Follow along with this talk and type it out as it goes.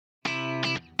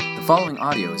The following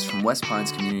audio is from West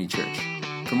Pines Community Church.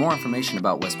 For more information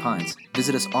about West Pines,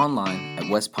 visit us online at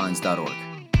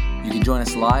westpines.org. You can join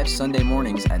us live Sunday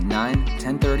mornings at 9,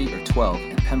 10:30, or 12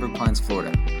 in Pembroke Pines,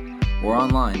 Florida, or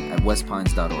online at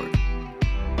westpines.org.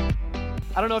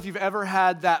 I don't know if you've ever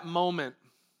had that moment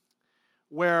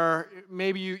where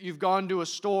maybe you've gone to a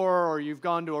store or you've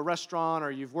gone to a restaurant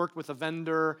or you've worked with a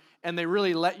vendor and they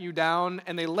really let you down,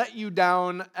 and they let you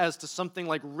down as to something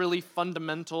like really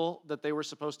fundamental that they were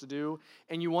supposed to do,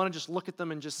 and you want to just look at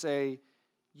them and just say,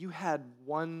 you had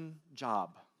one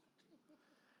job.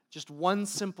 Just one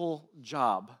simple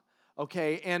job,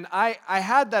 okay? And I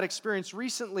had that experience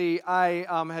recently. I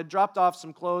had dropped off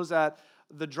some clothes at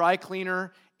the dry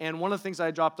cleaner, and one of the things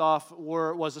I dropped off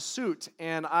was a suit.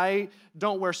 And I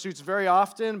don't wear suits very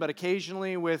often, but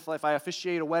occasionally if I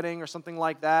officiate a wedding or something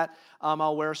like that,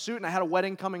 I'll wear a suit. And I had a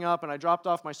wedding coming up, and I dropped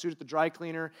off my suit at the dry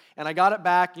cleaner, and I got it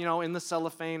back, in the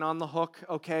cellophane on the hook,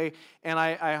 okay? And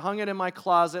I hung it in my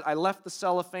closet. I left the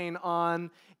cellophane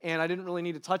on, and I didn't really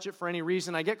need to touch it for any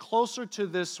reason. I get closer to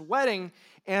this wedding,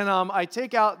 and I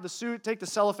take out the suit, take the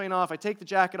cellophane off, I take the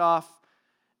jacket off,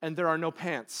 and there are no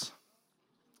pants.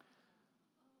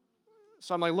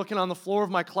 So I'm looking on the floor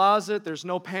of my closet, there's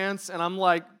no pants, and I'm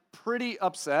pretty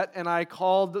upset, and I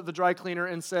called the dry cleaner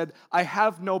and said, I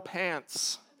have no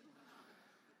pants.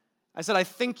 I said, I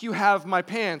think you have my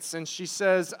pants. And she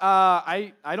says,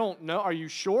 I don't know, are you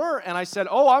sure? And I said,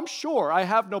 oh, I'm sure, I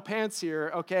have no pants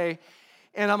here, okay?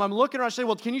 And I'm looking around, she said,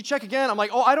 well, can you check again? I'm like,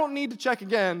 oh, I don't need to check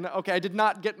again. Okay, I did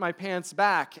not get my pants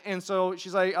back. And so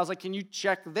I was like, can you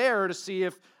check there to see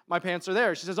if my pants are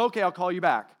there? She says, okay, I'll call you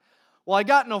back. Well, I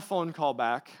got no phone call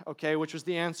back, okay, which was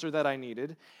the answer that I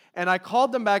needed. And I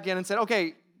called them back in and said,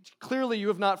 okay, clearly you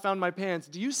have not found my pants.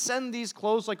 Do you send these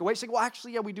clothes away? She said, well,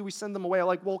 actually, yeah, we do. We send them away. I'm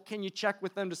like, well, can you check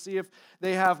with them to see if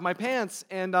they have my pants?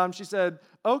 And she said,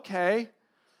 okay,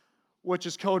 which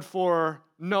is code for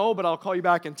no, but I'll call you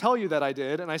back and tell you that I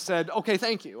did. And I said, okay,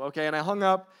 thank you, okay, and I hung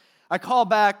up. I called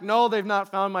back, no, they've not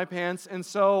found my pants. And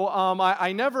so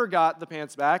I never got the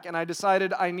pants back, and I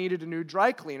decided I needed a new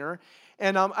dry cleaner.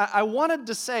 And I wanted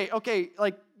to say, okay,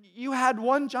 you had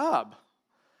one job.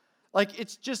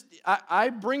 It's just, I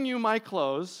bring you my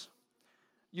clothes,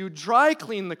 you dry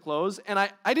clean the clothes, and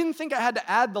I didn't think I had to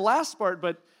add the last part,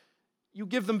 but you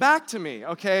give them back to me,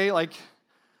 okay?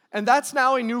 And that's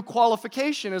now a new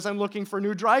qualification as I'm looking for a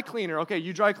new dry cleaner. Okay,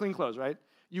 you dry clean clothes, right?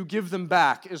 You give them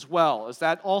back as well. Is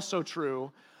that also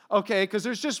true? Okay, because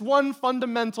there's just one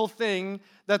fundamental thing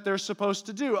that they're supposed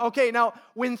to do. Okay, now,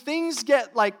 when things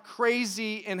get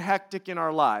crazy and hectic in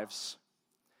our lives,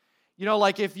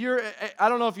 if you're, I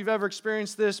don't know if you've ever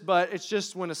experienced this, but it's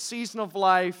just when a season of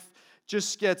life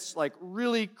just gets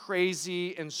really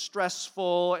crazy and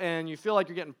stressful, and you feel like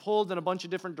you're getting pulled in a bunch of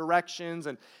different directions,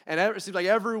 and it seems like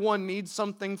everyone needs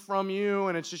something from you,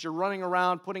 and it's just you're running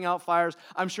around putting out fires.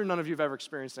 I'm sure none of you have ever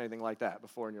experienced anything like that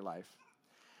before in your life.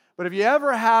 But if you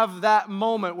ever have that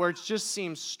moment where it just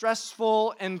seems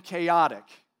stressful and chaotic,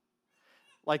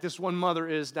 like this one mother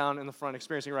is down in the front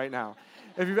experiencing right now,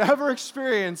 if you've ever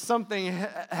experienced something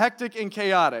hectic and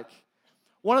chaotic,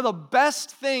 one of the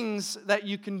best things that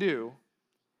you can do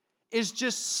is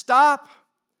just stop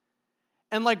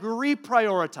and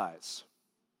reprioritize.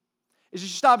 Is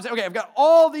just stop and say, okay, I've got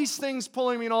all these things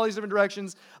pulling me in all these different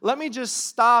directions. Let me just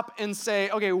stop and say,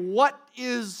 okay, what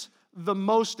is the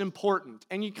most important?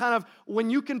 And you when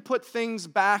you can put things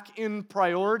back in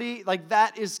priority,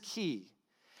 that is key.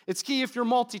 It's key if you're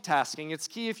multitasking. It's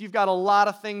key if you've got a lot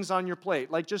of things on your plate.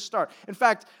 Just start. In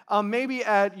fact, maybe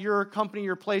at your company,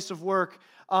 your place of work,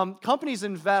 companies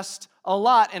invest a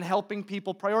lot in helping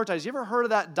people prioritize. You ever heard of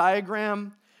that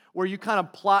diagram where you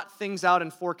plot things out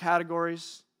in 4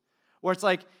 categories? Where it's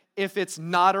if it's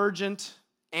not urgent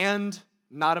and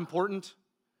not important,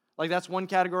 that's one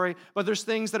category. But there's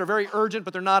things that are very urgent,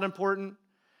 but they're not important.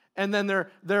 And then they're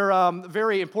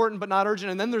very important, but not urgent.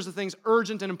 And then there's the things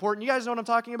urgent and important. You guys know what I'm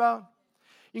talking about?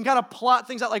 You can plot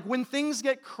things out. When things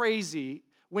get crazy,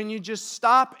 when you just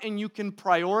stop and you can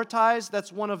prioritize,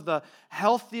 that's one of the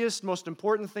healthiest, most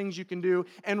important things you can do.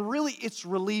 And really, it's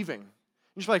relieving.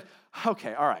 You're just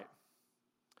okay, all right.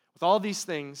 With all these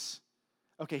things,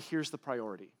 okay, here's the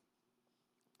priority.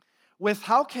 With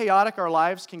how chaotic our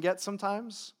lives can get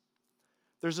sometimes,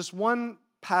 there's this one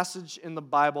passage in the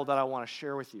Bible that I want to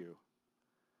share with you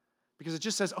because it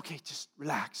just says, okay, just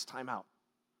relax, time out.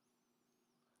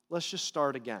 Let's just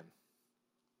start again.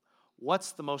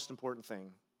 What's the most important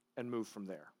thing? And move from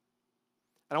there.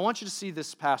 And I want you to see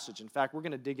this passage. In fact, we're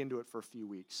going to dig into it for a few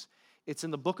weeks. It's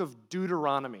in the book of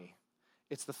Deuteronomy.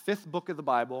 It's the 5th book of the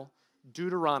Bible,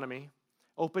 Deuteronomy.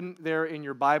 Open there in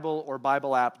your Bible or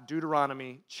Bible app,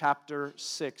 Deuteronomy chapter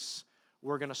 6.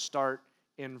 We're going to start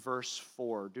in verse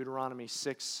 4. Deuteronomy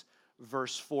 6,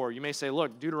 verse 4. You may say,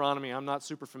 look, Deuteronomy, I'm not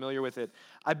super familiar with it.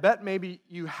 I bet maybe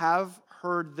you have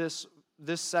heard this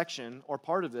section or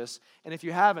part of this, and if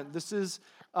you haven't, this is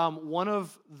one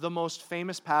of the most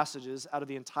famous passages out of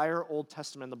the entire Old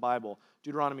Testament in the Bible.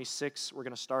 Deuteronomy 6, we're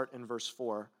going to start in verse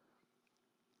 4.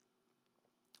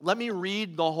 Let me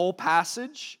read the whole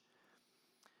passage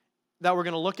that we're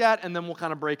going to look at, and then we'll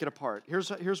kind of break it apart.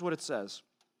 Here's what it says.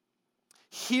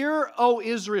 Hear, O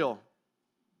Israel,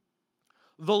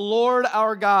 the Lord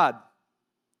our God,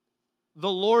 the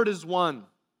Lord is one.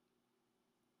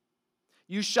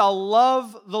 You shall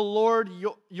love the Lord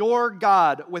your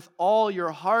God with all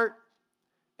your heart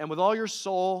and with all your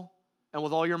soul and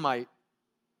with all your might.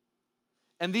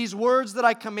 And these words that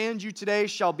I command you today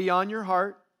shall be on your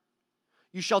heart.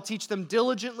 You shall teach them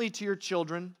diligently to your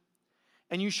children,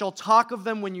 and you shall talk of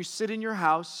them when you sit in your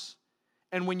house,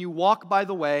 and when you walk by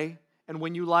the way, and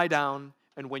when you lie down,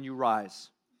 and when you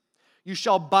rise. You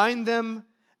shall bind them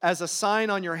as a sign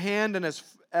on your hand, and as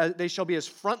they shall be as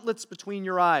frontlets between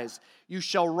your eyes. You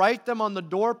shall write them on the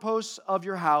doorposts of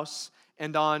your house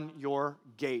and on your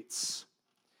gates.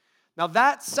 Now,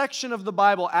 that section of the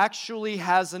Bible actually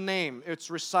has a name. It's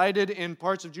recited in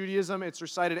parts of Judaism. It's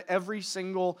recited every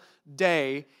single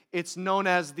day. It's known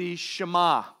as the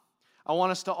Shema. I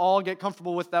want us to all get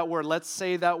comfortable with that word. Let's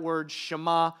say that word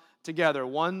Shema together.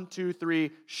 1, 2,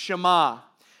 3, Shema.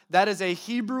 That is a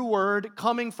Hebrew word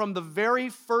coming from the very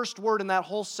first word in that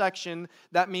whole section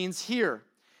that means hear.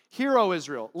 Hear, O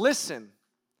Israel. Listen.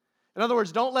 In other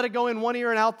words, don't let it go in one ear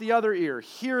and out the other ear.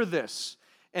 Hear this.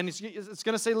 And it's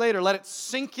going to say later, let it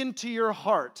sink into your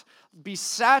heart. Be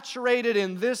saturated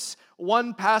in this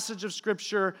one passage of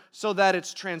Scripture so that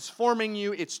it's transforming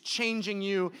you, it's changing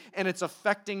you, and it's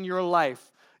affecting your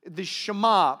life. The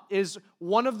Shema is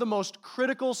one of the most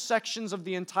critical sections of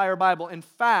the entire Bible. In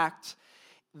fact,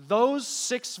 those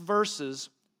 6 verses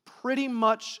pretty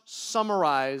much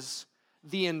summarize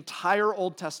the entire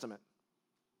Old Testament.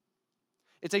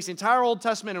 It takes the entire Old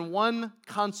Testament in one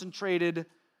concentrated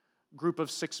group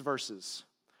of 6 verses.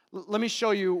 Let me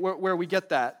show you where we get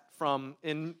that from.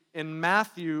 In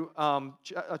Matthew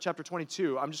chapter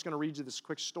 22, I'm just going to read you this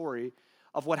quick story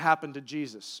of what happened to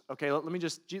Jesus. Okay,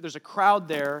 there's a crowd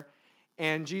there,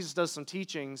 and Jesus does some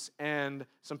teachings, and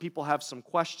some people have some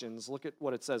questions. Look at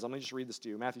what it says. Let me just read this to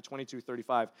you. Matthew 22,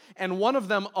 35. And one of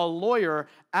them, a lawyer,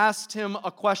 asked him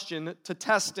a question to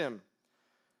test him.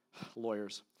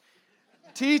 Lawyers.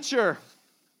 Teacher,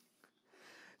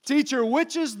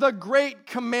 which is the great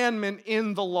commandment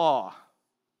in the law?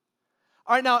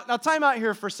 All right, now time out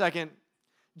here for a second.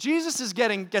 Jesus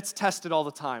gets tested all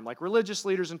the time. Like religious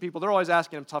leaders and people, they're always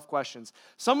asking him tough questions.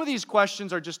 Some of these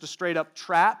questions are just a straight up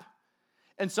trap.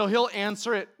 And so he'll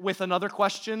answer it with another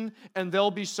question, and they'll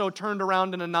be so turned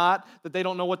around in a knot that they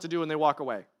don't know what to do and they walk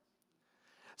away.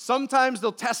 Sometimes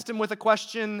they'll test him with a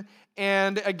question,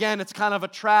 and again, it's kind of a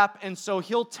trap, and so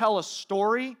he'll tell a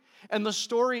story, and the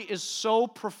story is so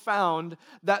profound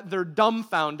that they're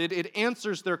dumbfounded. It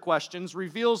answers their questions,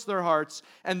 reveals their hearts,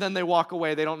 and then they walk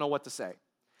away. They don't know what to say.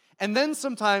 And then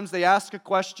sometimes they ask a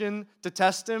question to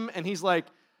test him, and he's like,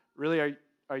 really,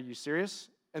 are you serious?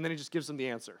 And then he just gives them the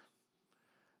answer.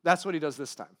 That's what he does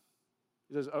this time.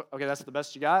 He says, okay, that's the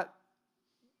best you got?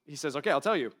 He says, okay, I'll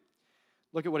tell you.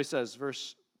 Look at what he says,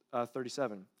 verse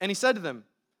 37. And he said to them,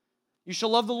 you shall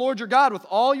love the Lord your God with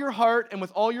all your heart and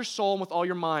with all your soul and with all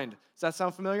your mind. Does that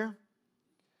sound familiar?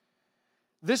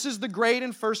 This is the great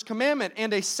and first commandment,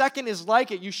 and a second is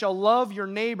like it. You shall love your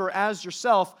neighbor as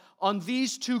yourself. On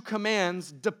these 2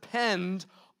 commands depend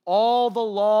all the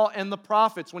law and the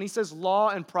prophets. When he says law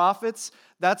and prophets,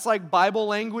 that's like Bible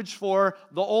language for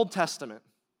the Old Testament.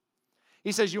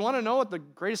 He says, you want to know what the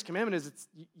greatest commandment is?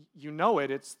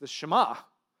 It's the Shema.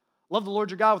 Love the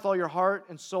Lord your God with all your heart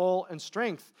and soul and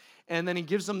strength. And then he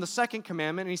gives them the second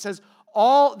commandment, and he says,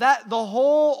 the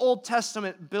whole Old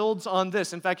Testament builds on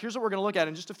this. In fact, here's what we're going to look at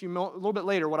in just a little bit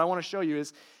later. What I want to show you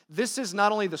is this is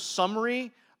not only the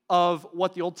summary of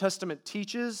what the Old Testament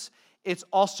teaches, it's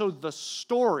also the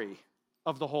story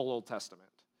of the whole Old Testament.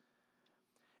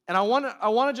 And I want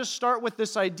to just start with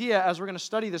this idea as we're going to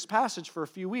study this passage for a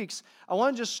few weeks. I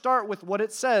want to just start with what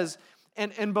it says.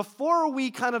 And before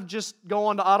we kind of just go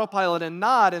on to autopilot and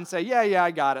nod and say, yeah,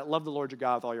 I got it. Love the Lord your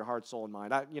God with all your heart, soul, and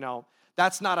mind.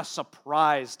 That's not a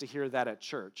surprise to hear that at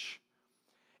church.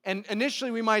 And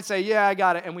initially we might say, yeah, I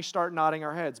got it, and we start nodding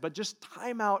our heads. But just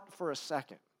time out for a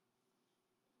second.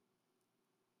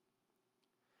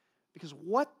 Because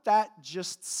what that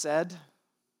just said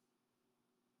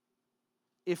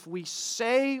if we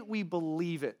say we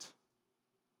believe it,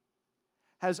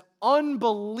 has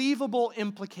unbelievable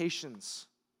implications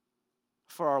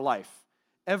for our life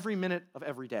every minute of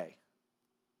every day.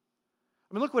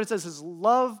 I mean, look what it says. It says,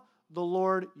 love the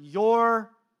Lord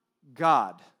your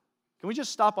God. Can we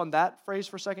just stop on that phrase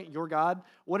for a second? Your God.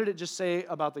 What did it just say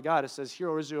about the God? It says, hear,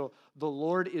 O Israel, the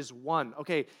Lord is one.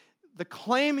 Okay, the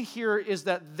claim here is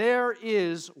that there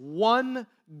is one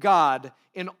God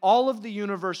in all of the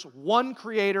universe, one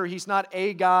creator. He's not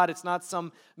a God. It's not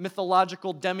some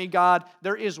mythological demigod.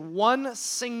 There is one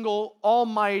single,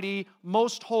 almighty,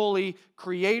 most holy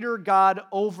creator God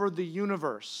over the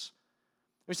universe.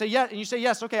 We say, yeah, and you say,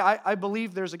 yes, okay, I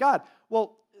believe there's a God.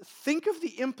 Well, think of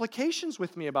the implications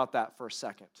with me about that for a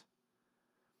second.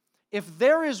 If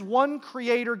there is one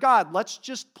creator God, let's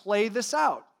just play this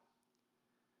out.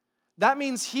 That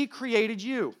means He created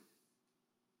you.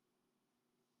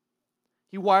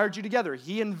 He wired you together.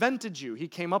 He invented you. He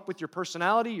came up with your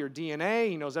personality, your DNA.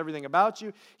 He knows everything about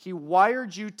you. He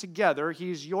wired you together.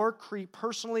 He's your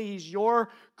personally, He's your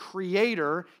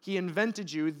creator. He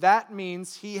invented you. That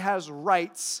means He has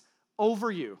rights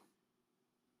over you.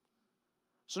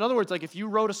 So in other words, like if you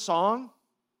wrote a song,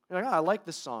 you're like, I like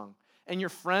this song, and your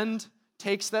friend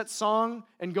takes that song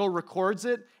and records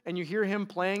it, and you hear him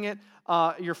playing it,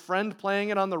 your friend playing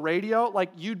it on the radio,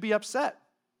 like you'd be upset.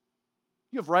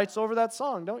 You have rights over that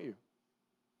song, don't you?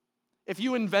 If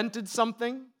you invented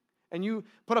something and you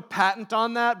put a patent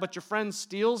on that, but your friend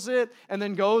steals it and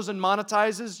then goes and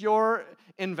monetizes your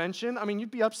invention, I mean,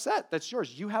 you'd be upset. That's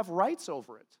yours. You have rights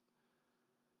over it.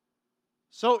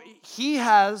 So He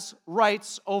has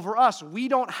rights over us. We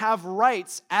don't have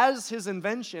rights as His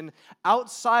invention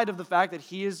outside of the fact that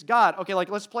He is God. Okay, like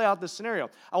let's play out this scenario.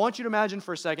 I want you to imagine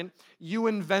for a second, you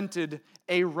invented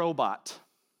a robot.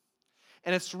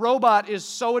 And its robot is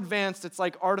so advanced, it's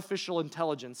like artificial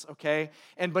intelligence, okay?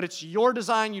 But it's your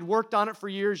design, you'd worked on it for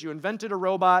years, you invented a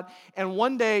robot, and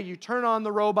one day you turn on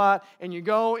the robot and you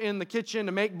go in the kitchen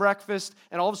to make breakfast,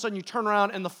 and all of a sudden you turn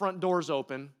around and the front door's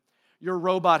open. Your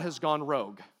robot has gone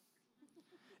rogue.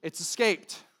 It's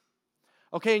escaped.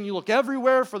 Okay, and you look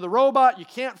everywhere for the robot, you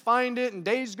can't find it, and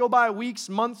days go by, weeks,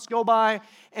 months go by,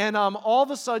 and all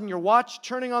of a sudden you're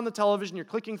turning on the television, you're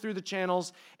clicking through the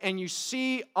channels, and you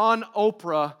see on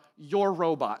Oprah your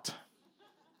robot.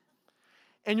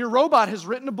 And your robot has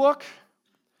written a book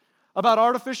about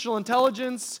artificial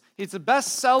intelligence. He's a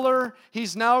bestseller.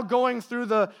 He's now going through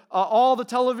all the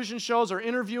television shows are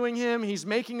interviewing him. He's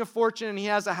making a fortune, and he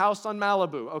has a house on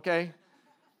Malibu, okay?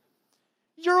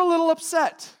 You're a little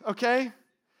upset, okay?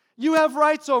 You have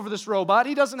rights over this robot.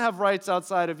 He doesn't have rights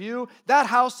outside of you. That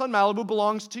house on Malibu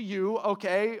belongs to you,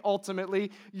 okay?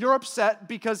 Ultimately, you're upset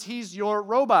because he's your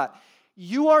robot.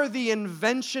 You are the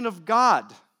invention of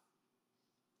God.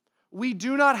 We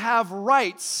do not have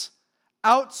rights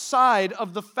outside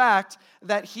of the fact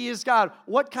that He is God.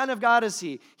 What kind of God is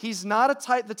He? He's not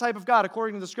the type of God,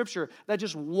 according to the Scripture, that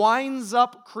just winds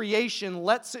up creation,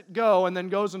 lets it go, and then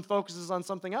goes and focuses on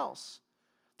something else.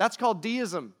 That's called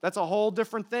deism. That's a whole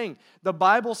different thing. The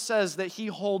Bible says that He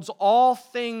holds all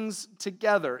things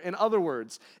together. In other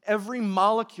words, every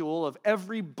molecule of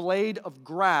every blade of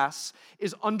grass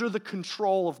is under the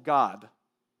control of God.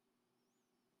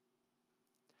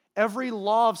 Every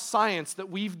law of science that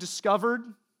we've discovered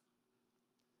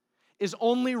is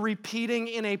only repeating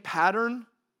in a pattern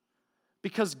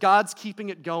because God's keeping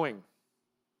it going.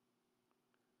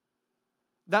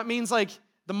 That means like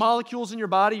the molecules in your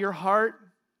body, your heart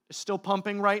is still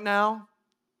pumping right now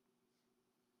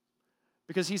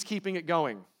because He's keeping it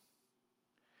going.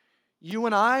 You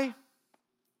and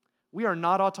we are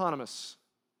not autonomous.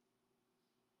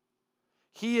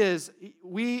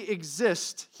 We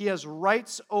exist. He has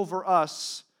rights over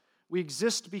us. We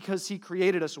exist because He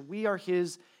created us. We are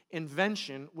His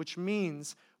invention, which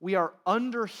means we are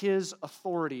under His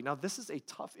authority. Now, this is a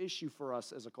tough issue for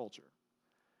us as a culture,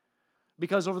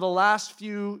 because over the last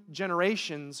few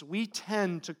generations, we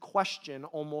tend to question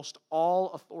almost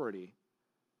all authority.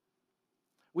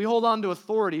 We hold on to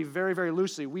authority very, very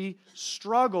loosely. We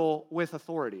struggle with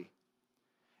authority.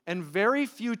 And very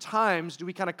few times do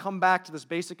we kind of come back to this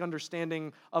basic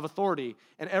understanding of authority.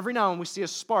 And every now and then we see a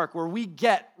spark where we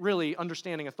get really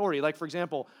understanding authority. Like, for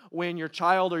example, when your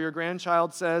child or your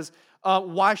grandchild says,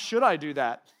 why should I do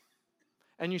that?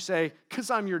 And you say,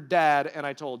 because I'm your dad and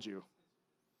I told you.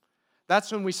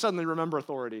 That's when we suddenly remember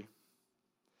authority.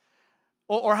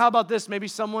 Or how about this? Maybe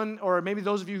someone, or maybe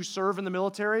those of you who serve in the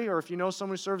military, or if you know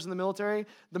someone who serves in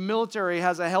the military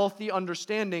has a healthy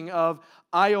understanding of,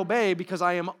 I obey because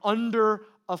I am under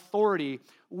authority.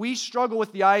 We struggle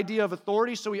with the idea of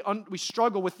authority, so we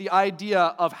struggle with the idea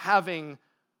of having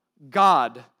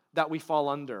God that we fall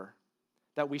under,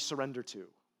 that we surrender to.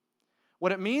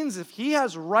 What it means, if he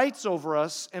has rights over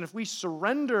us and if we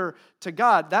surrender to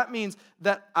God, that means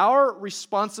that our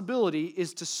responsibility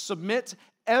is to submit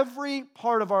every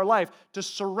part of our life, to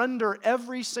surrender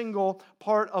every single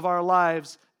part of our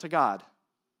lives to God.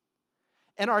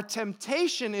 And our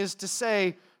temptation is to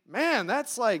say, man,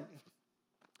 that's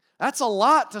a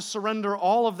lot to surrender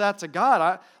all of that to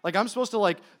God. I'm supposed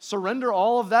to surrender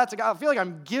all of that to God. I feel like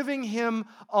I'm giving him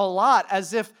a lot,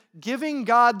 as if giving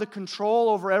God the control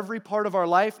over every part of our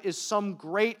life is some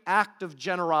great act of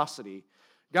generosity.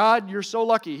 God, you're so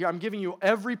lucky. I'm giving you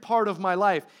every part of my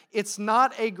life. It's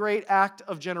not a great act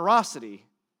of generosity.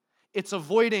 It's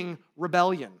avoiding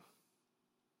rebellion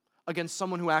against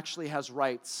someone who actually has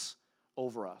rights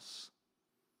over us.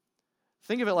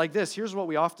 Think of it like this. Here's what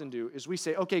we often do, is we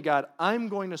say, okay, God, I'm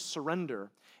going to surrender.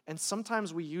 And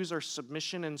sometimes we use our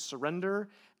submission and surrender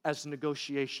as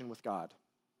negotiation with God.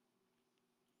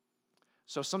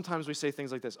 So sometimes we say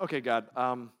things like this. Okay, God,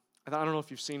 I don't know if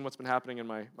you've seen what's been happening in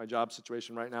my job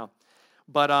situation right now,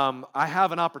 but I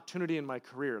have an opportunity in my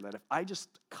career that if I just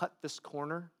cut this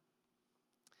corner,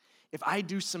 if I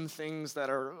do some things that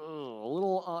are a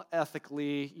little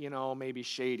ethically, maybe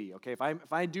shady, okay?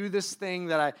 If I do this thing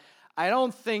that I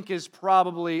don't think is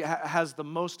probably has the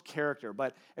most character,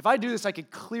 but if I do this, I could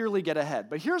clearly get ahead.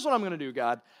 But here's what I'm going to do,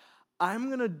 God. I'm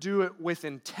going to do it with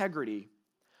integrity,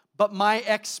 but my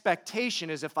expectation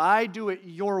is if I do it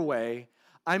your way,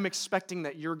 I'm expecting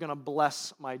that you're going to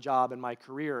bless my job and my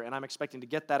career, and I'm expecting to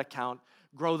get that account,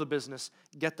 grow the business,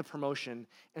 get the promotion.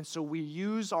 And so we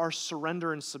use our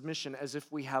surrender and submission as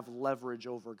if we have leverage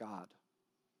over God.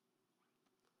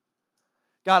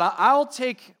 God, I'll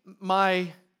take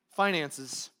my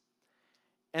finances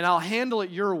and I'll handle it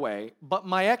your way, but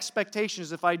my expectation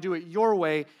is if I do it your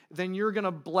way, then you're going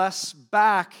to bless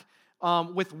back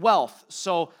with wealth.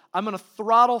 So I'm going to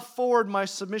throttle forward my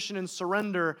submission and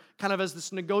surrender kind of as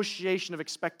this negotiation of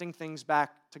expecting things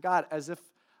back to God, as if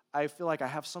I feel like I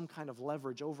have some kind of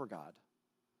leverage over God.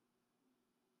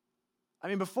 I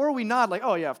mean, before we nod like,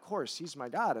 oh yeah, of course, he's my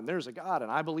God, and there's a God,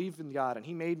 and I believe in God, and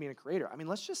he made me a creator. I mean,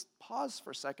 let's just pause for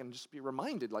a second and just be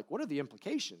reminded, what are the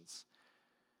implications?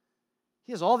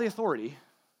 He has all the authority.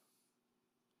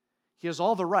 He has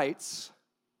all the rights.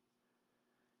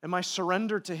 And my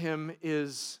surrender to him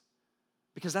is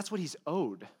because that's what he's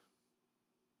owed.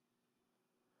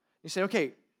 You say,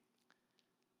 okay,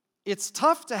 it's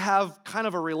tough to have kind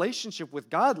of a relationship with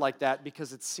God like that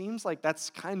because it seems like that's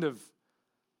kind of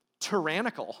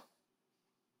tyrannical.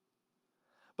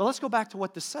 But let's go back to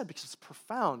what this said because it's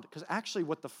profound. Because actually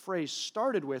what the phrase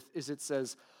started with is it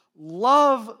says,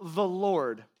 love the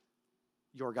Lord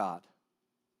your God.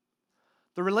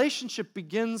 The relationship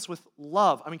begins with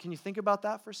love. I mean, can you think about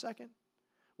that for a second?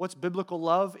 What's biblical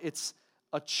love? It's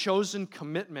a chosen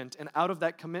commitment. And out of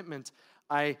that commitment,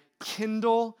 I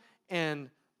kindle and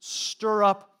stir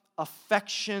up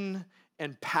affection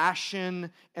and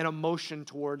passion and emotion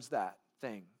towards that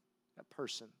thing, that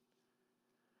person.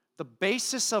 The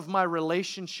basis of my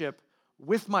relationship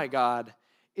with my God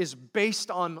is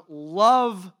based on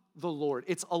love the Lord.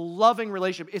 It's a loving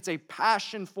relationship. It's a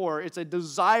passion for, it's a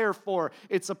desire for,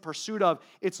 it's a pursuit of,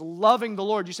 it's loving the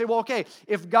Lord. You say, well, okay,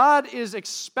 if God is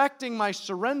expecting my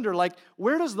surrender,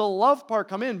 where does the love part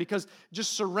come in? Because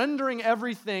just surrendering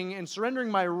everything and surrendering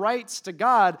my rights to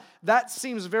God, that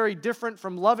seems very different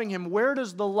from loving him. Where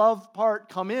does the love part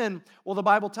come in? Well, the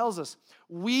Bible tells us,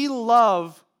 we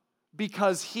love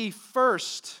because he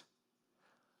first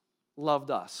loved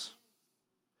us.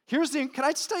 Can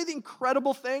I just tell you the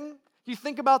incredible thing? You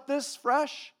think about this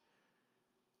fresh?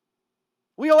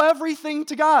 We owe everything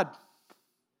to God.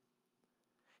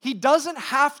 He doesn't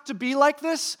have to be like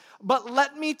this, but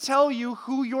let me tell you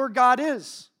who your God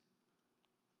is.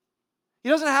 He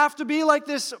doesn't have to be like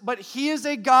this, but he is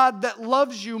a God that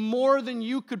loves you more than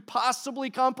you could possibly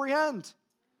comprehend.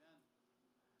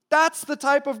 That's the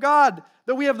type of God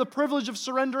that we have the privilege of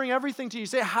surrendering everything to. You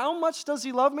say, how much does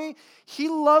he love me? He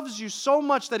loves you so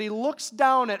much that he looks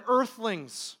down at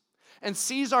earthlings and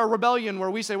sees our rebellion where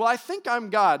we say, well, I think I'm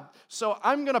God, so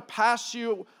I'm going to pass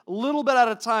you a little bit at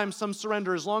a time some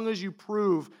surrender as long as you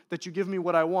prove that you give me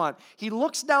what I want. He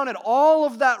looks down at all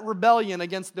of that rebellion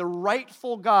against the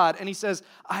rightful God, and he says,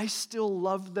 I still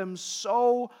love them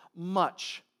so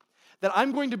much that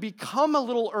I'm going to become a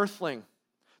little earthling.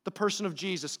 The person of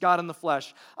Jesus, God in the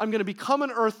flesh. I'm going to become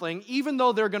an earthling, even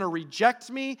though they're going to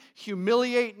reject me,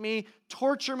 humiliate me,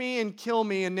 torture me, and kill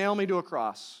me, and nail me to a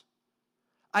cross.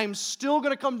 I'm still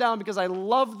going to come down because I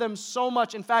love them so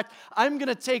much. In fact, I'm going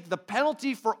to take the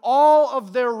penalty for all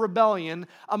of their rebellion.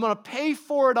 I'm going to pay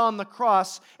for it on the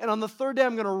cross. And on the third day,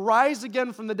 I'm going to rise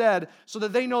again from the dead so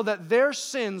that they know that their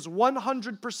sins,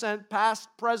 100% past,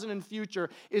 present, and future,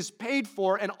 is paid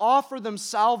for, and offer them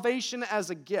salvation as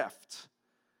a gift.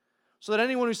 So that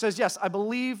anyone who says, yes, I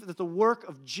believe that the work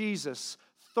of Jesus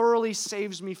thoroughly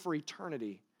saves me for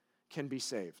eternity, can be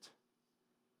saved.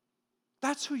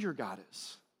 That's who your God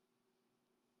is.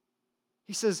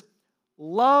 He says,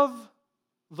 love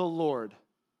the Lord,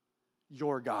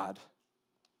 your God.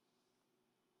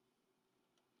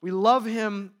 We love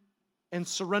him and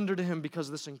surrender to him because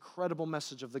of this incredible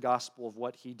message of the gospel of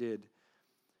what he did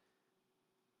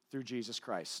through Jesus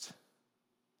Christ.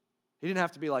 He didn't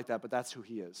have to be like that, but that's who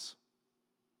he is.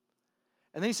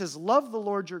 And then he says, love the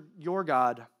Lord your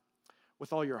God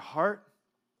with all your heart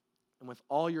and with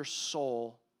all your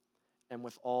soul and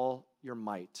with all your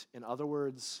might. In other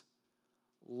words,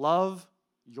 love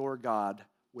your God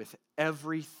with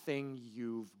everything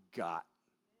you've got.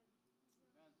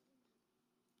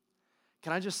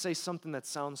 Can I just say something that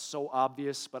sounds so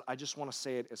obvious, but I just want to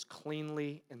say it as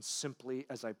cleanly and simply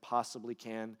as I possibly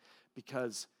can,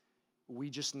 because we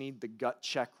just need the gut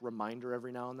check reminder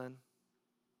every now and then.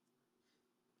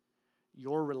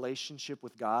 Your relationship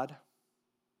with God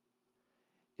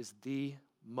is the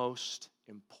most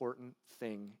important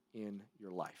thing in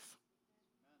your life.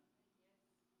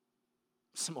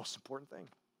 It's the most important thing.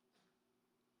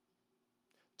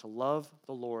 To love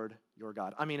the Lord your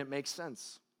God. I mean, it makes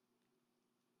sense.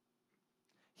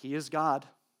 He is God.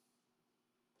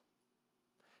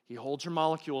 He holds your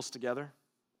molecules together.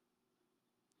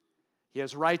 He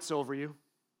has rights over you.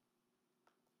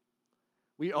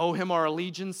 We owe him our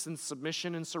allegiance and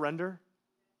submission and surrender.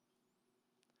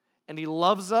 And he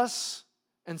loves us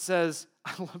and says,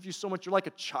 I love you so much. You're like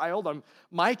a child. I'm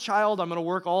my child. I'm going to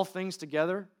work all things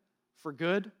together for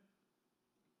good.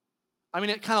 I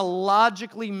mean, it kind of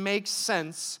logically makes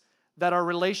sense that our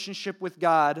relationship with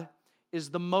God is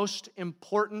the most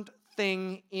important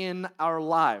thing in our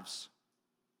lives.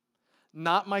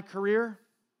 Not my career,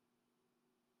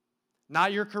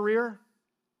 not your career,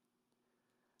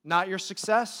 not your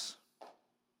success,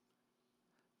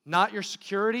 not your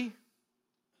security,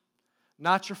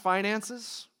 not your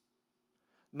finances,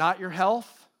 not your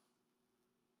health,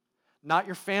 not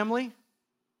your family,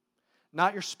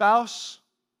 not your spouse,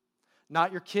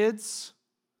 not your kids,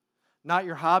 not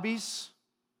your hobbies,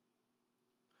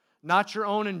 not your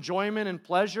own enjoyment and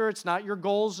pleasure. It's not your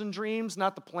goals and dreams,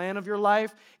 not the plan of your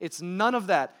life. It's none of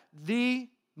that. The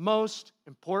most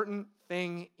important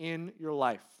thing in your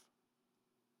life,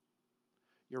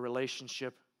 your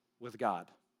relationship with God.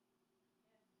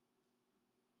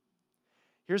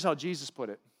 Here's how Jesus put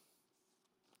it.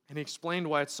 And he explained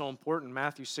why it's so important.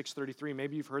 Matthew 6:33.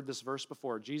 Maybe you've heard this verse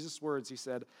before. Jesus' words, he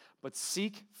said, "But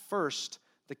seek first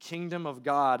the kingdom of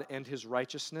God and his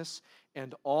righteousness,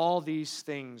 and all these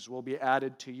things will be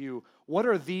added to you." What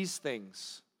are these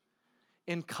things?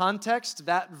 In context,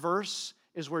 that verse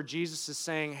is where Jesus is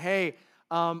saying, hey,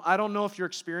 I don't know if you're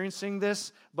experiencing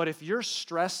this, but if you're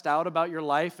stressed out about your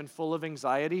life and full of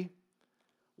anxiety,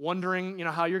 wondering,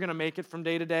 how you're going to make it from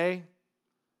day to day,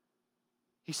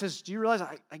 he says, do you realize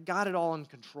I got it all in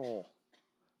control?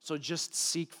 So just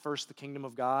seek first the kingdom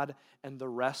of God, and the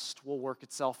rest will work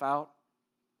itself out.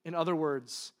 In other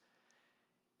words,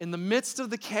 in the midst of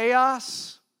the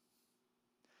chaos,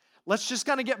 let's just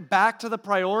kind of get back to the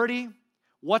priority.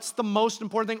 What's the most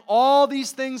important thing? All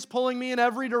these things pulling me in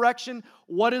every direction.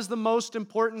 What is the most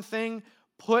important thing?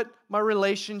 Put my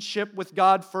relationship with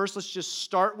God first. Let's just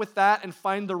start with that and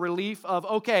find the relief of,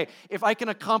 okay, if I can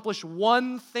accomplish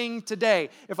one thing today,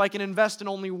 if I can invest in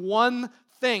only one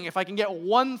thing, if I can get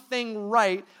one thing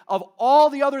right of all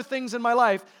the other things in my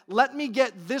life, let me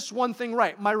get this one thing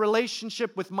right, my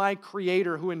relationship with my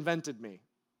Creator who invented me.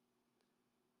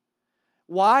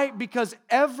 Why? Because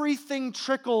everything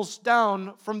trickles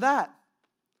down from that.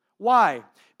 Why?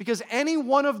 Because any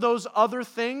one of those other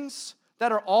things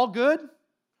that are all good,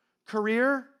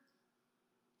 career,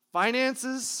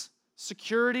 finances,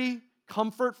 security,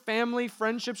 comfort, family,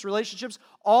 friendships, relationships,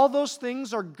 all those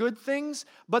things are good things,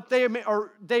 but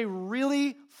they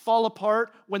really fall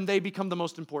apart when they become the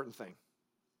most important thing.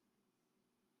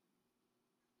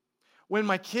 When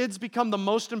my kids become the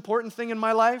most important thing in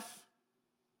my life,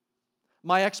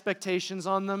 my expectations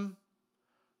on them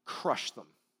crush them.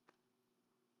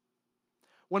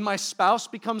 When my spouse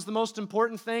becomes the most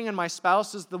important thing and my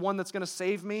spouse is the one that's going to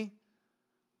save me,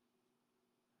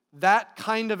 that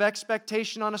kind of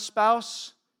expectation on a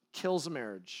spouse kills a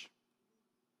marriage.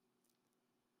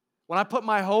 When I put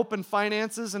my hope in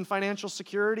finances and financial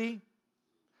security,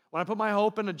 when I put my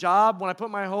hope in a job, when I put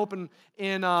my hope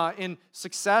in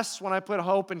success, when I put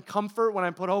hope in comfort, when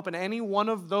I put hope in any one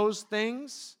of those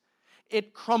things,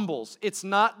 it crumbles. It's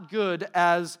not good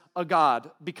as a God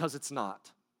because it's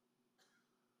not.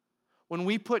 When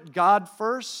we put God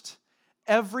first,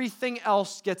 everything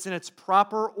else gets in its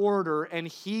proper order, and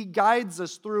He guides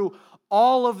us through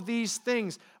all of these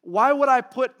things. Why would I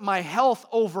put my health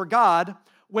over God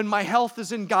when my health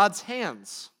is in God's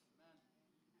hands?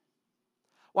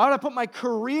 Why would I put my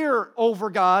career over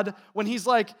God when He's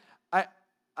like, I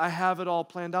have it all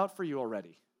planned out for you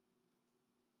already.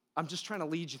 I'm just trying to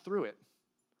lead you through it.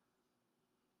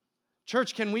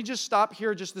 Church, can we just stop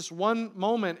here just this one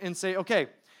moment and say, okay,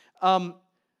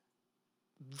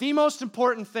 the most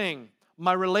important thing,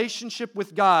 my relationship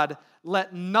with God,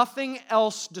 let nothing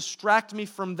else distract me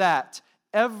from that.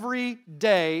 Every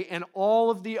day, and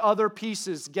all of the other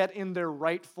pieces get in their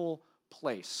rightful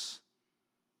place.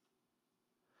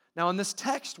 Now, in this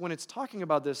text, when it's talking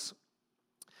about this,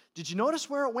 did you notice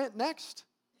where it went next?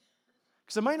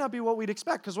 Because it might not be what we'd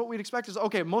expect, because what we'd expect is,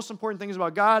 okay, most important thing is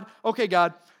about God. Okay,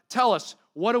 God, tell us,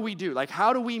 what do we do? Like,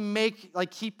 how do we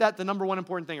keep that the number one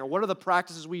important thing? Or what are the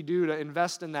practices we do to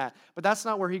invest in that? But that's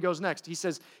not where he goes next. He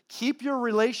says, keep your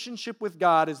relationship with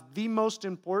God as the most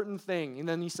important thing. And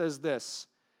then he says this,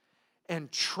 and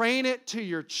train it to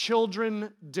your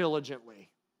children diligently.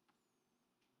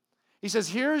 He says,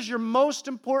 here's your most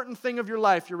important thing of your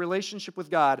life, your relationship with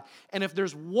God. And if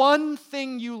there's one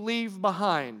thing you leave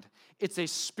behind, it's a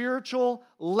spiritual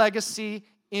legacy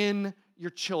in your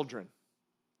children.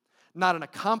 Not an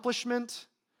accomplishment,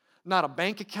 not a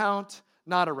bank account,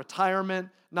 not a retirement,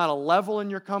 not a level in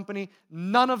your company,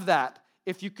 none of that.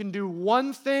 If you can do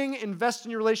one thing, invest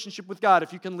in your relationship with God.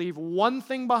 If you can leave one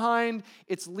thing behind,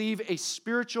 it's leave a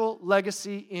spiritual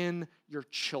legacy in your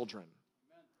children.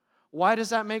 Why does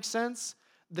that make sense?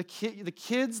 The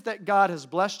kids that God has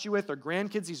blessed you with, or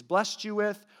grandkids He's blessed you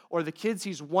with, or the kids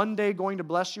He's one day going to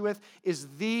bless you with, is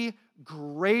the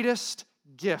greatest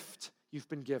gift you've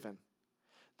been given.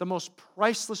 The most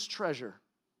priceless treasure,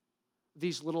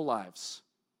 these little lives.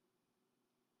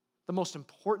 The most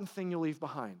important thing you'll leave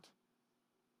behind.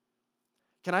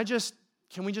 Can I just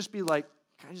be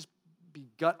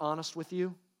gut honest with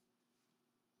you?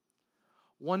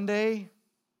 One day,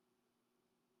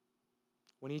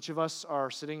 when each of us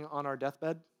are sitting on our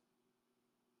deathbed,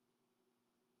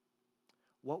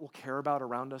 what we'll care about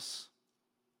around us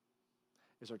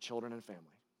is our children and family.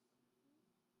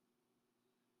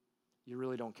 You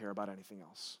really don't care about anything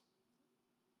else.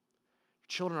 Your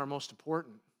children are most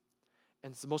important,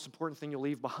 and it's the most important thing you'll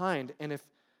leave behind. And if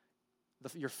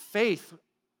your faith,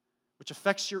 which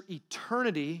affects your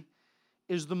eternity,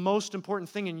 is the most important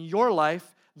thing in your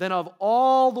life, then of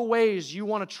all the ways you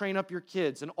want to train up your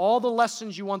kids and all the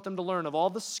lessons you want them to learn, of all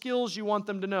the skills you want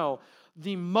them to know,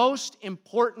 the most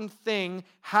important thing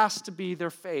has to be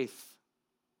their faith.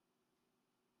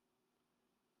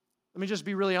 Let me just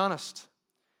be really honest.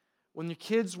 When your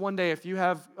kids one day, if you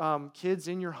have kids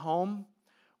in your home,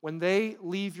 when they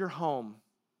leave your home,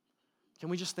 can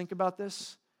we just think about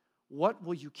this? What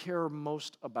will you care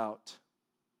most about?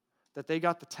 That they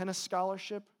got the tennis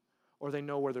scholarship, or they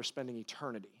know where they're spending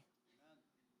eternity?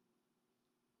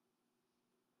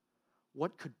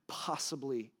 What could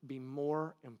possibly be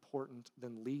more important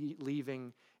than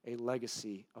leaving a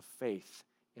legacy of faith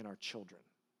in our children?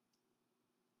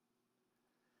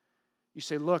 You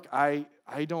say, look, I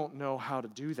don't know how to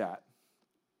do that.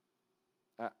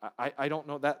 I don't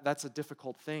know, that's a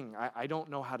difficult thing. I don't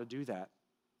know how to do that.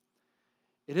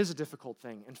 It is a difficult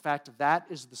thing. In fact, that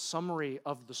is the summary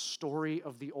of the story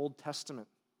of the Old Testament.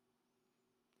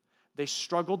 They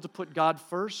struggled to put God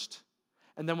first,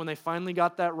 and then when they finally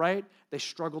got that right, they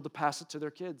struggled to pass it to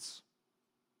their kids.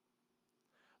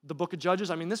 The book of Judges,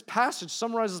 this passage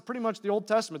summarizes pretty much the Old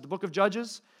Testament. The book of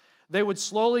Judges, they would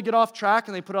slowly get off track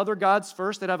and they put other gods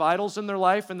first. They'd have idols in their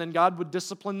life, and then God would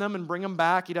discipline them and bring them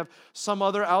back. He'd have some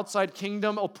other outside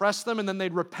kingdom oppress them, and then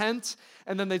they'd repent,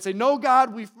 and then they'd say, no,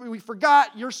 God, we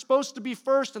forgot. You're supposed to be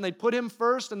first. And they'd put Him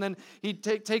first, and then He'd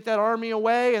take that army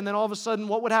away, and then all of a sudden,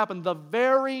 what would happen? The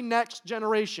very next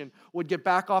generation would get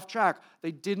back off track.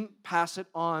 They didn't pass it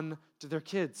on to their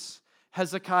kids.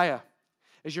 Hezekiah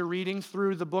As you're reading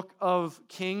through the book of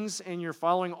Kings and you're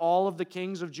following all of the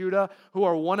kings of Judah who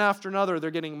are one after another,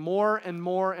 they're getting more and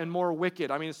more and more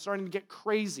wicked. I mean, it's starting to get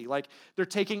crazy. Like they're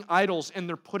taking idols and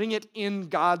they're putting it in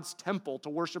God's temple to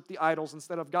worship the idols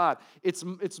instead of God. It's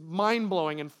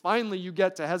mind-blowing. And finally you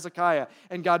get to Hezekiah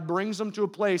and God brings them to a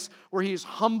place where he's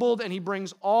humbled and he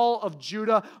brings all of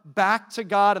Judah back to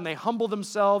God and they humble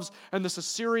themselves and this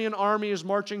Assyrian army is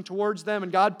marching towards them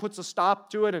and God puts a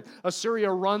stop to it and Assyria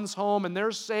runs home and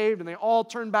they're saved and they all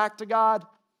turn back to God.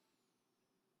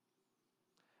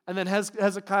 And then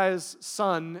Hezekiah's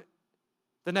son,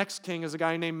 the next king, is a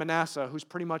guy named Manasseh, who's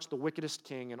pretty much the wickedest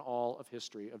king in all of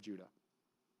history of Judah.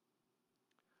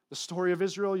 The story of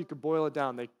Israel, you could boil it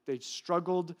down. They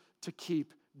struggled to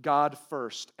keep God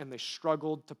first, and they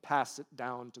struggled to pass it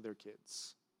down to their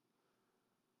kids.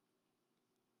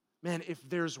 Man, if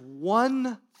there's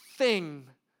one thing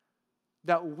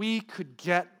that we could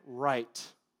get right,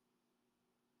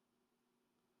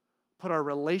 put our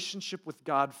relationship with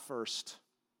God first,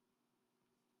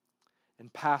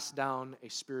 and pass down a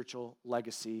spiritual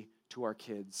legacy to our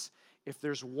kids. If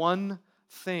there's one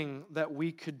thing that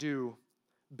we could do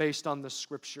based on the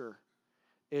scripture,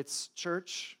 it's,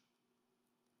 church,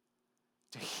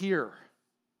 to hear.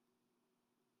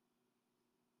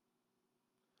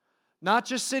 Not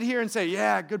just sit here and say,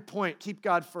 yeah, good point, keep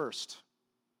God first.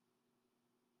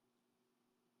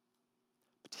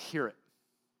 But to hear it.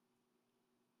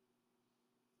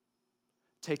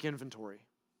 Take inventory.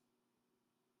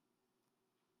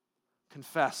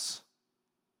 Confess.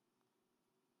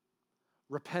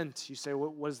 Repent. You say,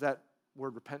 what does that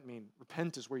word repent mean?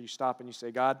 Repent is where you stop and you say,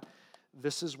 God,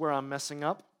 this is where I'm messing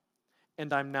up,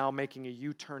 and I'm now making a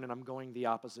U-turn and I'm going the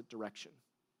opposite direction.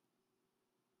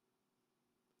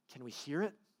 Can we hear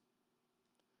it?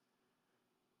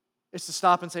 It's to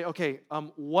stop and say, okay,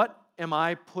 what am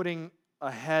I putting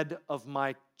ahead of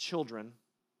my children?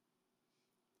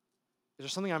 Is there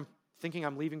something I'm thinking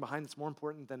I'm leaving behind that's more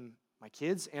important than my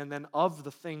kids? And then of the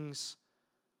things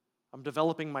I'm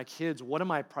developing my kids, what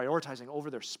am I prioritizing over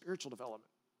their spiritual development?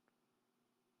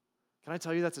 Can I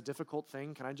tell you that's a difficult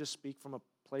thing? Can I just speak from a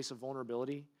place of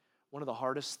vulnerability? One of the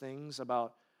hardest things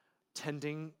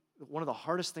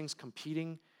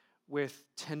competing with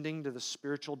tending to the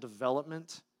spiritual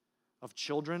development of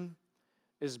children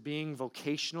is being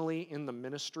vocationally in the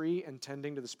ministry and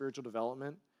tending to the spiritual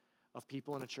development of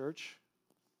people in a church.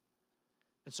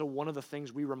 And so one of the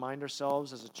things we remind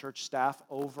ourselves as a church staff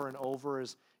over and over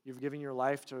is you've given your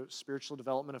life to spiritual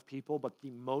development of people, but the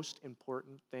most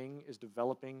important thing is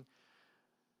developing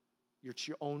your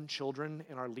own children,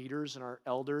 and our leaders and our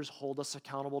elders hold us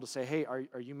accountable to say, hey,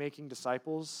 are you making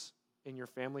disciples in your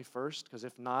family first? Because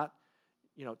if not,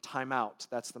 time out.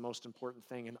 That's the most important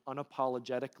thing. And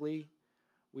unapologetically,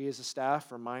 we as a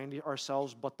staff remind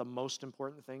ourselves, but the most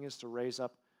important thing is to raise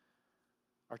up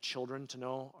our children to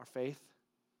know our faith.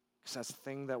 Because that's the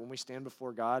thing that when we stand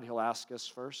before God, He'll ask us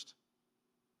first.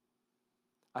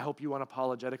 I hope you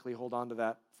unapologetically hold on to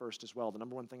that first as well. The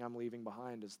number one thing I'm leaving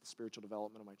behind is the spiritual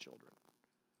development of my children.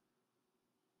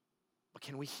 But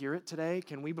can we hear it today?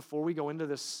 Can we, before we go into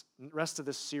this rest of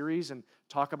this series and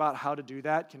talk about how to do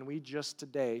that, can we just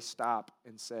today stop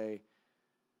and say,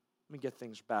 let me get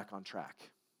things back on track?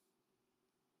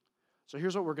 So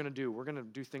here's what we're going to do. We're going to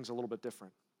do things a little bit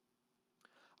different.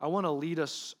 I want to lead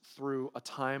us through a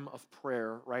time of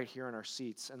prayer right here in our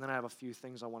seats, and then I have a few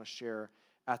things I want to share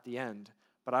at the end.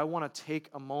 But I want to take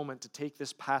a moment to take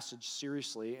this passage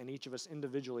seriously, and each of us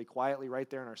individually, quietly right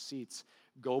there in our seats,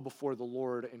 go before the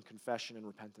Lord in confession and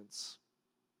repentance.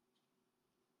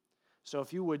 So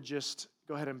if you would just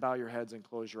go ahead and bow your heads and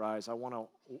close your eyes, I want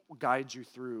to guide you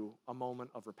through a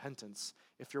moment of repentance.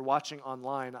 If you're watching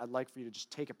online, I'd like for you to just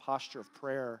take a posture of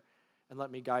prayer and let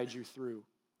me guide you through.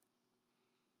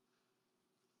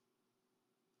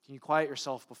 Can you quiet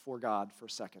yourself before God for a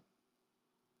second?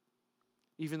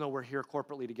 Even though we're here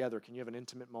corporately together, can you have an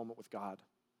intimate moment with God?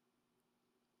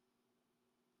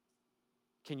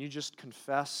 Can you just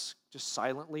confess, just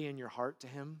silently in your heart to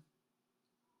Him?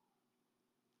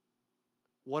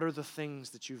 What are the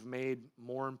things that you've made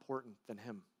more important than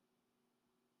Him?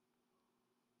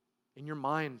 In your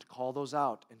mind, call those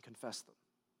out and confess them.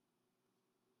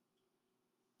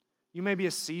 You may be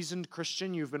a seasoned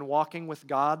Christian. You've been walking with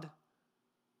God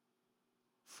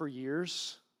for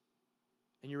years,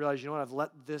 and you realize, I've let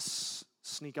this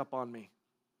sneak up on me.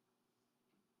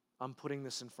 I'm putting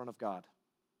this in front of God.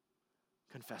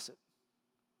 Confess it.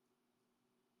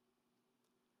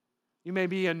 You may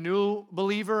be a new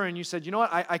believer and you said, you know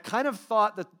what, I kind of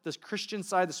thought that the Christian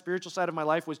side, the spiritual side of my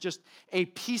life was just a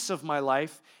piece of my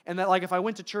life, and that like if I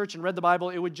went to church and read the Bible,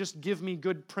 it would just give me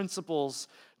good principles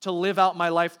to live out my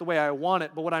life the way I want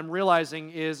it. But what I'm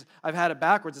realizing is I've had it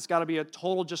backwards. It's got to be a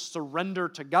total just surrender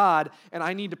to God, and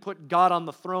I need to put God on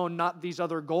the throne, not these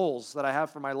other goals that I have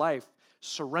for my life.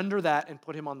 Surrender that and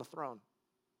put Him on the throne.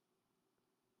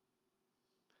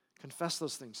 Confess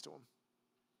those things to Him.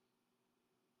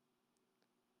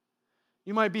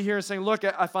 You might be here saying, look,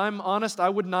 if I'm honest, I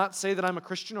would not say that I'm a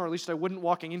Christian, or at least I wouldn't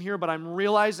walking in here, but I'm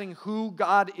realizing who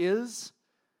God is.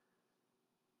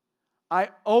 I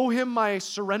owe Him my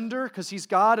surrender because He's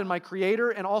God and my Creator,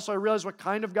 and also I realize what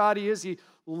kind of God He is. He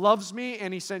loves me,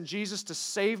 and He sent Jesus to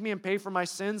save me and pay for my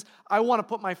sins. I want to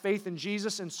put my faith in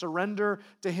Jesus and surrender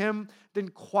to Him. Then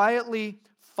quietly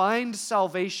find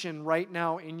salvation right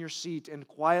now in your seat and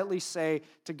quietly say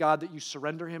to God that you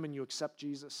surrender Him and you accept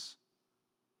Jesus.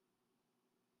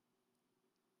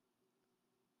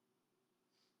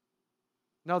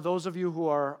 Now, those of you who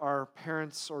are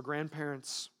parents or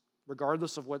grandparents,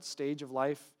 regardless of what stage of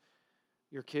life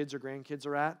your kids or grandkids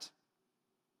are at,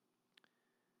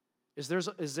 is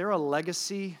there a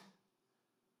legacy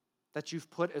that you've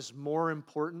put as more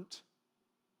important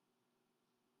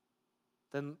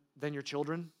than your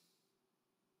children?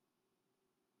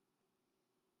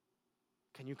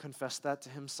 Can you confess that to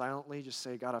Him silently? Just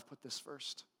say, God, I've put this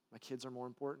first. My kids are more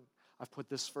important. I've put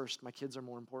this first. My kids are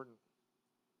more important.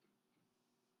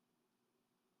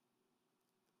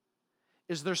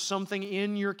 Is there something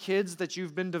in your kids that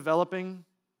you've been developing?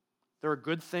 They're a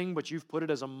good thing, but you've put it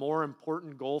as a more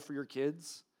important goal for your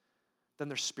kids than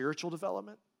their spiritual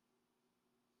development,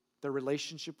 their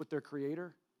relationship with their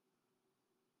Creator?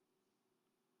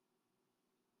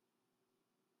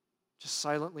 Just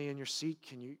silently in your seat,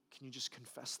 can you just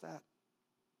confess that?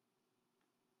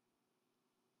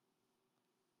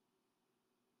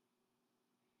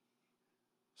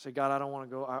 Say, God, I don't want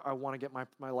to go. I want to get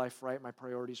my life right, my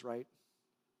priorities right.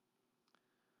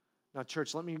 Now,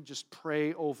 church, let me just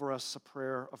pray over us a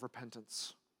prayer of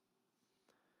repentance.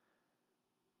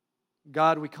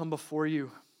 God, we come before you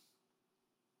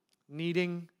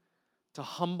needing to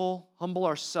humble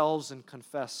ourselves and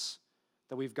confess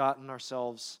that we've gotten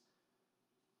ourselves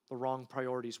the wrong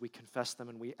priorities. We confess them,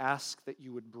 and we ask that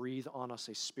you would breathe on us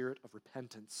a spirit of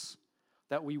repentance,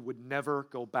 that we would never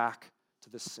go back to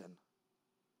this sin.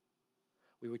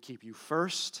 We would keep you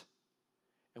first,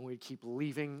 and we would keep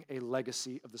leaving a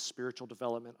legacy of the spiritual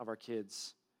development of our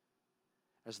kids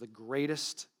as the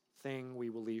greatest thing we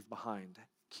will leave behind.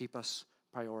 Keep us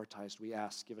prioritized, we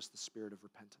ask. Give us the spirit of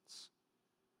repentance.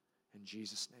 In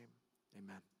Jesus' name,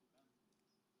 amen.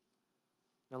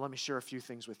 Now let me share a few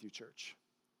things with you, church.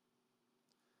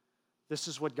 This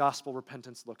is what gospel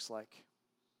repentance looks like.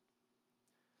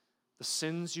 The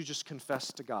sins you just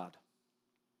confessed to God.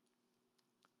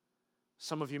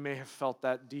 Some of you may have felt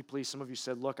that deeply. Some of you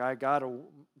said, look, I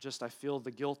feel the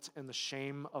guilt and the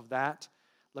shame of that.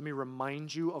 Let me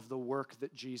remind you of the work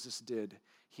that Jesus did.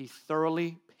 He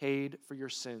thoroughly paid for your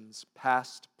sins,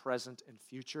 past, present, and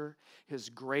future. His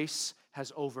grace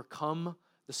has overcome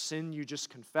the sin you just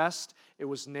confessed. It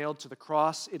was nailed to the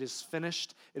cross. It is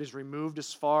finished. It is removed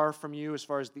as far from you as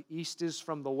far as the east is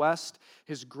from the west.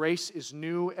 His grace is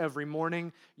new every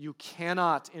morning. You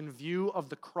cannot, in view of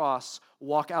the cross,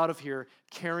 walk out of here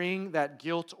carrying that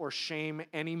guilt or shame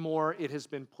anymore. It has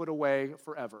been put away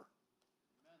forever.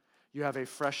 You have a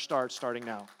fresh start starting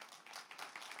now.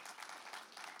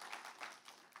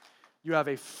 You have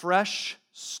a fresh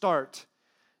start.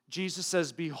 Jesus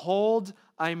says, behold,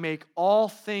 I make all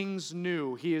things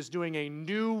new. He is doing a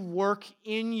new work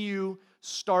in you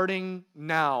starting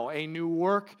now. A new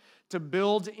work to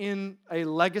build in a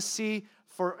legacy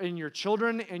in your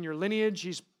children and your lineage.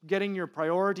 He's getting your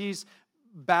priorities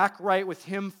back right with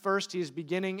Him first. He is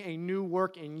beginning a new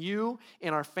work in you,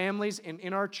 in our families, and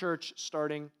in our church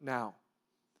starting now.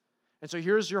 And so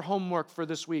here's your homework for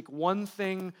this week. One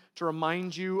thing to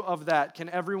remind you of that. Can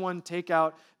everyone take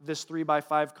out this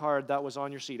 3x5 card that was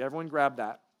on your seat? Everyone grab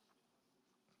that.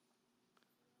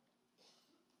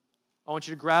 I want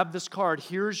you to grab this card.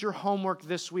 Here's your homework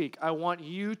this week. I want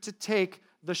you to take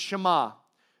the Shema,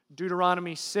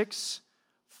 Deuteronomy 6,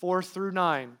 4 through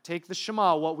 9. Take the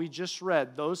Shema, what we just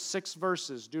read, those 6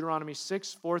 verses, Deuteronomy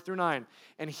 6, 4 through 9.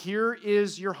 And here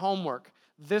is your homework.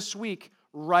 This week,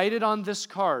 write it on this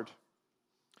card.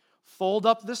 Fold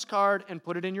up this card and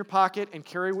put it in your pocket and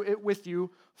carry it with you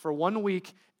for 1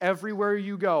 week. Everywhere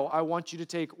you go, I want you to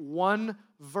take 1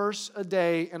 verse a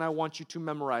day and I want you to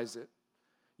memorize it.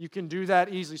 You can do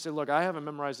that easily. Say, look, I haven't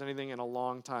memorized anything in a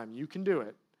long time. You can do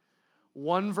it.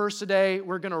 one verse a day.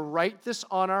 We're going to write this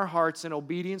on our hearts in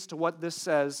obedience to what this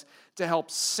says to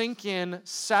help sink in,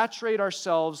 saturate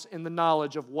ourselves in the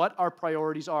knowledge of what our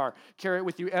priorities are. Carry it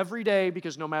with you every day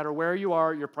because no matter where you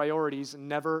are, your priorities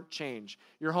never change.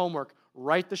 Your homework,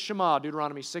 write the Shema,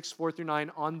 Deuteronomy 6, 4 through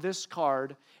 9, on this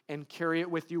card and carry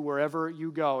it with you wherever you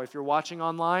go. If you're watching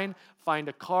online, find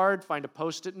a card, find a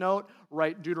Post-it note,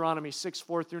 write Deuteronomy 6,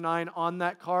 4 through 9 on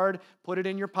that card, put it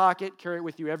in your pocket, carry it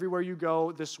with you everywhere you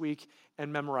go this week,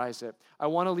 and memorize it. I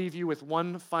want to leave you with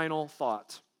one final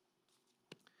thought.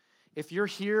 If you're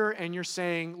here and you're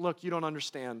saying, look, you don't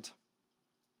understand.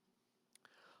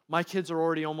 My kids are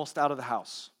already almost out of the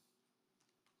house.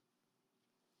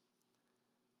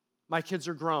 My kids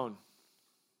are grown.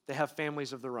 They have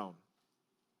families of their own.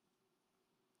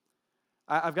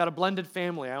 I've got a blended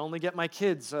family. I only get my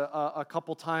kids a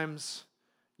couple times,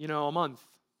 a month.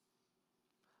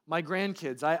 My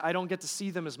grandkids, I don't get to see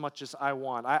them as much as I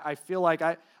want. I feel like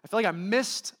I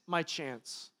missed my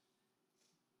chance.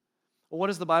 Well, what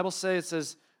does the Bible say? It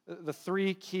says the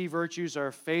three key virtues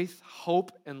are faith,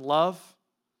 hope, and love.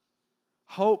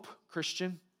 Hope,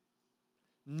 Christian.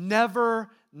 Never,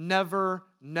 never,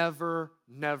 never,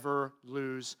 never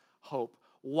lose hope.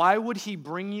 Why would he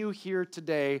bring you here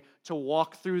today to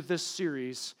walk through this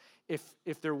series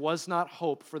if there was not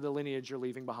hope for the lineage you're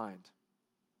leaving behind?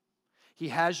 He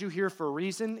has you here for a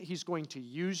reason. He's going to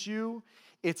use you.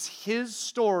 It's his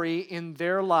story in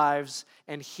their lives,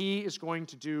 and he is going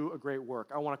to do a great work.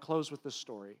 I want to close with this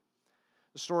story,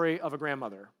 the story of a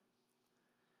grandmother.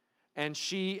 And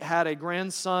she had a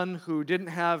grandson who didn't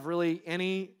have really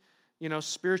any,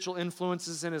 spiritual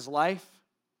influences in his life.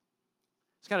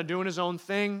 He's kind of doing his own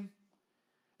thing.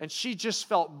 And she just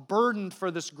felt burdened for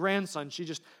this grandson. She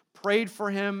just prayed for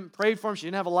him. She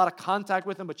didn't have a lot of contact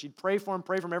with him, but she'd pray for him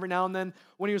every now and then.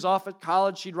 When he was off at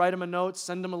college, she'd write him a note,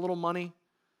 send him a little money.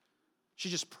 She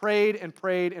just prayed and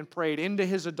prayed and prayed into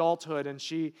his adulthood, and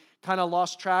she kind of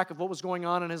lost track of what was going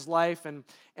on in his life, and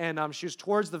she was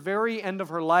towards the very end of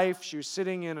her life. She was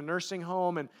sitting in a nursing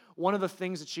home, and one of the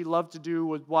things that she loved to do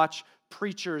was watch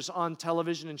preachers on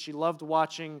television, and she loved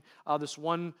watching this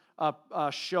one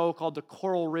show called the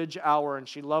Coral Ridge Hour, and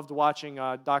she loved watching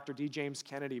Dr. D. James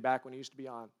Kennedy back when he used to be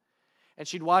on. And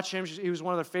she'd watch him. He was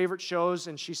one of their favorite shows,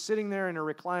 and she's sitting there in her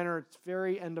recliner at the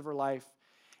very end of her life,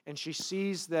 and she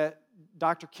sees that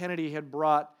Dr. Kennedy had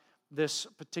brought this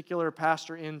particular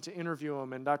pastor in to interview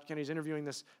him, and Dr. Kennedy's interviewing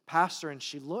this pastor, and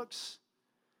she looks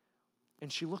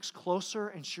closer,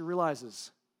 and she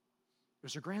realizes it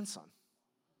was her grandson.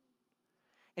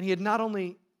 And he had not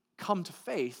only come to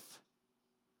faith,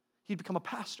 he'd become a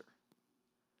pastor.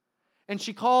 And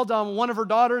she called one of her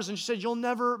daughters, and she said, "You'll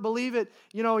never believe it.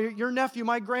 Your nephew,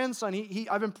 my grandson,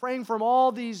 I've been praying for him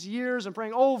all these years and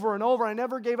praying over and over. I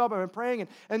never gave up. I've been praying.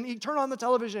 And he turned on the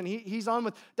television. He's on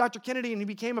with Dr. Kennedy, and he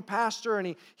became a pastor."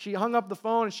 And she hung up the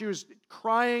phone, and she was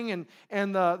crying.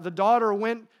 And the daughter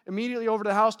went immediately over to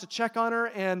the house to check on her.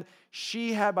 And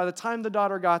by the time the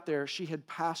daughter got there, she had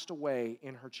passed away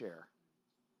in her chair.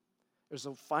 It was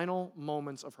the final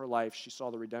moments of her life. She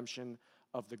saw the redemption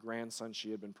of the grandson she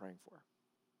had been praying for.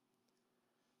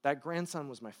 That grandson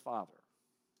was my father.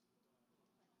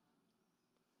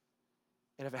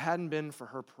 And if it hadn't been for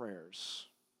her prayers,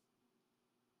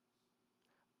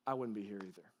 I wouldn't be here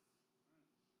either.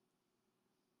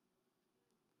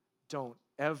 Don't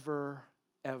ever,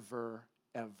 ever,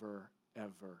 ever,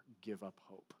 ever give up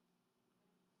hope.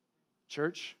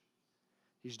 Church,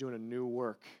 he's doing a new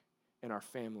work in our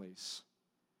families,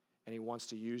 and he wants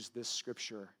to use this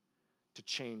scripture to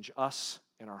change us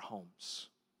and our homes.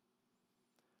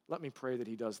 Let me pray that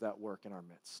he does that work in our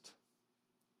midst.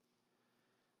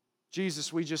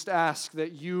 Jesus, we just ask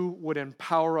that you would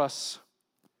empower us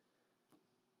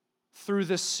through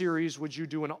this series. Would you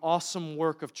do an awesome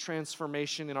work of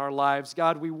transformation in our lives?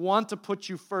 God, we want to put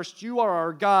you first. You are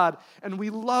our God, and we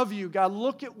love you. God,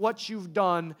 look at what you've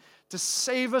done to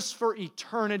save us for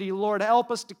eternity. Lord,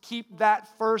 help us to keep that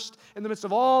first in the midst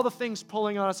of all the things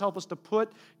pulling on us. Help us to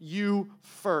put you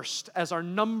first as our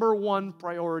number one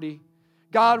priority.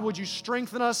 God, would you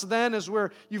strengthen us then as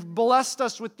you've blessed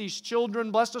us with these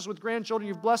children, blessed us with grandchildren,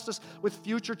 you've blessed us with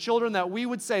future children, that we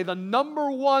would say the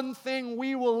number one thing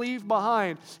we will leave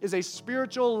behind is a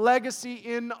spiritual legacy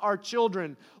in our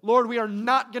children. Lord, we are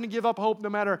not going to give up hope no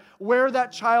matter where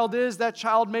that child is. That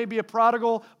child may be a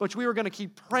prodigal, but we are going to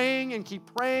keep praying and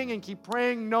keep praying and keep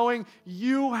praying, knowing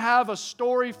you have a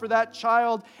story for that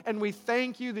child, and we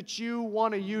thank you that you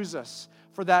want to use us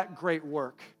for that great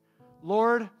work.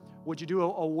 Lord, would you do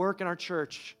a work in our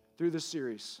church through this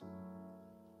series?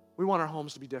 We want our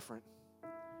homes to be different.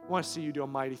 We want to see you do a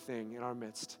mighty thing in our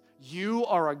midst. You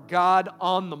are a God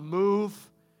on the move,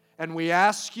 and we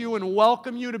ask you and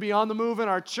welcome you to be on the move in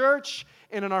our church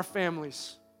and in our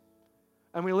families.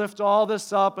 And we lift all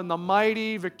this up in the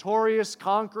mighty, victorious,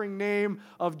 conquering name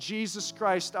of Jesus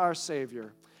Christ, our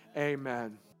Savior.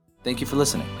 Amen. Thank you for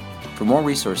listening. For more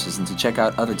resources and to check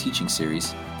out other teaching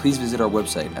series, please visit our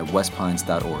website at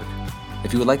westpines.org.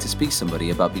 If you would like to speak to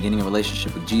somebody about beginning a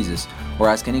relationship with Jesus or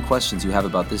ask any questions you have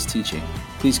about this teaching,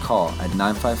 please call at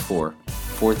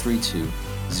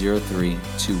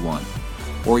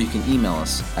 954-432-0321. Or you can email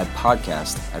us at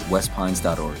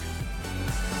podcast@westpines.org.